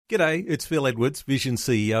G'day, it's Phil Edwards, Vision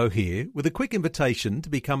CEO here, with a quick invitation to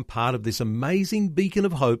become part of this amazing beacon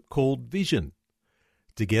of hope called Vision.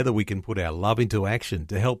 Together we can put our love into action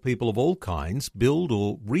to help people of all kinds build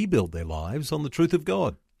or rebuild their lives on the truth of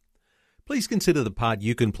God. Please consider the part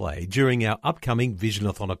you can play during our upcoming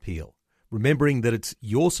Visionathon appeal, remembering that it's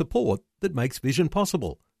your support that makes Vision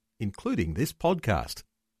possible, including this podcast.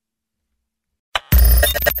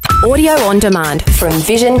 Audio on demand from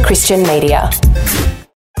Vision Christian Media.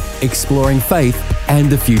 Exploring faith and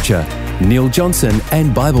the future. Neil Johnson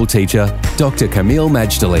and Bible teacher Dr. Kameel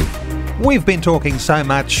Majdali. We've been talking so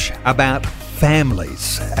much about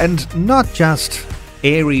families, and not just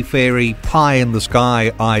airy-fairy,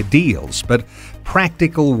 pie-in-the-sky ideals, but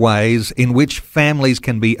practical ways in which families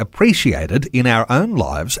can be appreciated in our own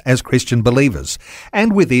lives as Christian believers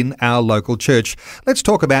and within our local church. Let's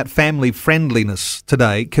talk about family friendliness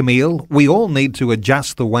today, Kameel. We all need to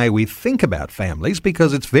adjust the way we think about families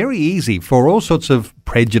because it's very easy for all sorts of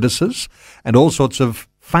prejudices and all sorts of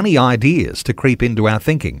funny ideas to creep into our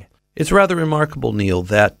thinking. It's rather remarkable, Neil,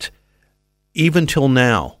 that even till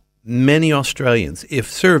now, many Australians,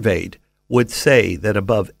 if surveyed, would say that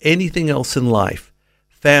above anything else in life,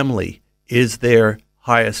 family is their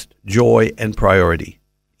highest joy and priority.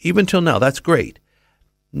 Even till now, that's great.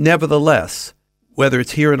 Nevertheless, whether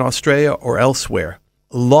it's here in Australia or elsewhere,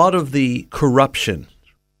 a lot of the corruption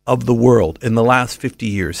of the world in the last 50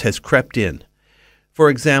 years has crept in. For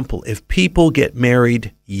example, if people get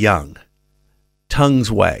married young, tongues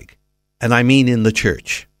wag, and I mean in the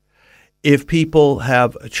church. If people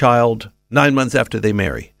have a child 9 months after they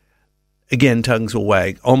marry, again, tongues will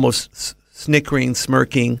wag, almost snickering,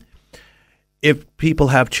 smirking. If people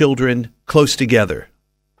have children close together,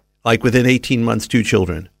 like within 18 months, 2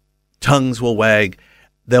 children, tongues will wag.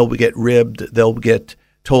 They'll get ribbed. They'll get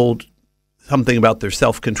told something about their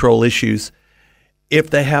self-control issues. If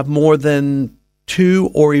they have more than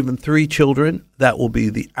 2 or even 3 children, that will be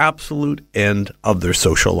the absolute end of their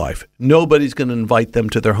social life. Nobody's going to invite them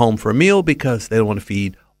to their home for a meal because they don't want to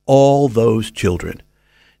feed all those children.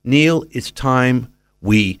 Neil, it's time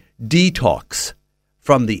we detox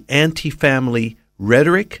from the anti-family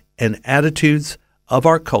rhetoric and attitudes of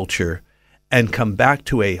our culture and come back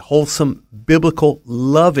to a wholesome, biblical,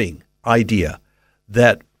 loving idea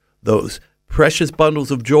that those precious bundles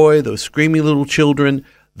of joy, those screaming little children,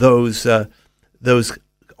 those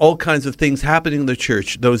all kinds of things happening in the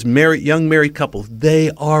church, those young married couples, they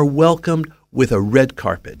are welcomed with a red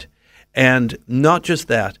carpet. And not just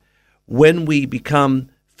that, when we become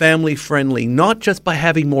family friendly, not just by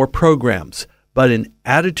having more programs, but in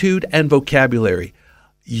attitude and vocabulary,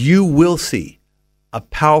 you will see a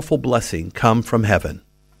powerful blessing come from heaven.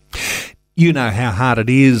 You know how hard it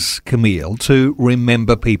is, Kameel, to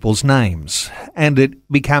remember people's names, and it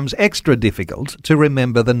becomes extra difficult to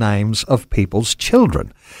remember the names of people's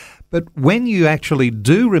children. But when you actually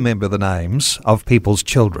do remember the names of people's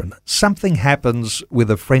children, something happens with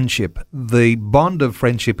a friendship. The bond of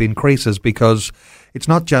friendship increases because it's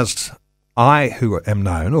not just I who am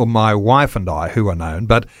known or my wife and I who are known,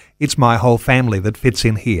 but it's my whole family that fits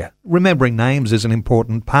in here. Remembering names is an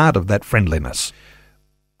important part of that friendliness.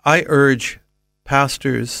 I urge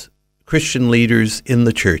pastors, Christian leaders in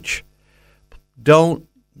the church, don't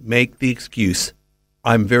make the excuse,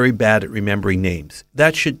 I'm very bad at remembering names.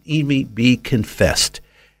 That should even be confessed.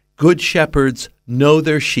 Good shepherds know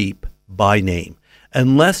their sheep by name.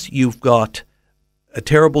 Unless you've got a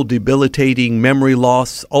terrible, debilitating memory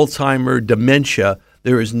loss, Alzheimer, dementia,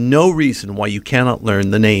 there is no reason why you cannot learn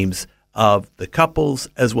the names of the couples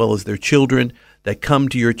as well as their children that come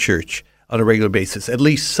to your church on a regular basis. At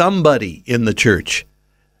least somebody in the church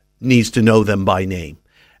needs to know them by name.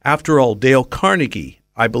 After all, Dale Carnegie,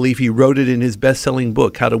 I believe he wrote it in his best-selling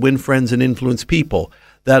book, How to Win Friends and Influence People,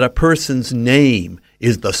 that a person's name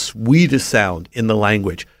is the sweetest sound in the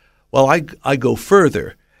language. Well, I go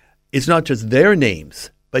further. It's not just their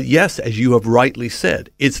names, but yes, as you have rightly said,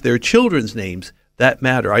 it's their children's names that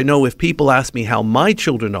matter. I know if people ask me how my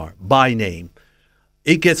children are by name,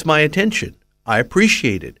 it gets my attention. I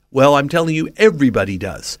appreciate it. Well, I'm telling you, everybody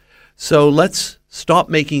does. So let's stop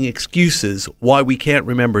making excuses why we can't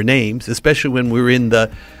remember names, especially when we're in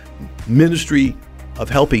the ministry of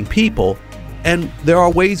helping people. And there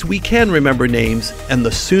are ways we can remember names, and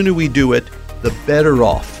the sooner we do it, the better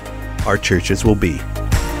off our churches will be.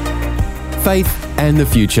 Faith and the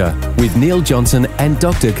Future with Neil Johnson and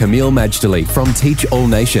Dr. Kameel Majdali from Teach All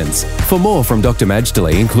Nations. For more from Dr.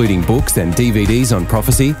 Majdali, including books and DVDs on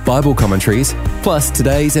prophecy, Bible commentaries, plus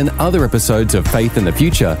today's and other episodes of Faith and the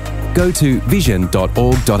Future, go to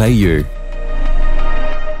vision.org.au.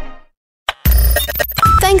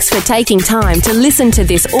 Thanks Thanks for taking time to listen to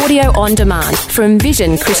this audio on demand from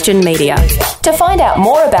Vision Christian Media. To find out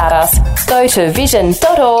more about us, go to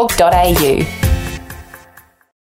vision.org.au.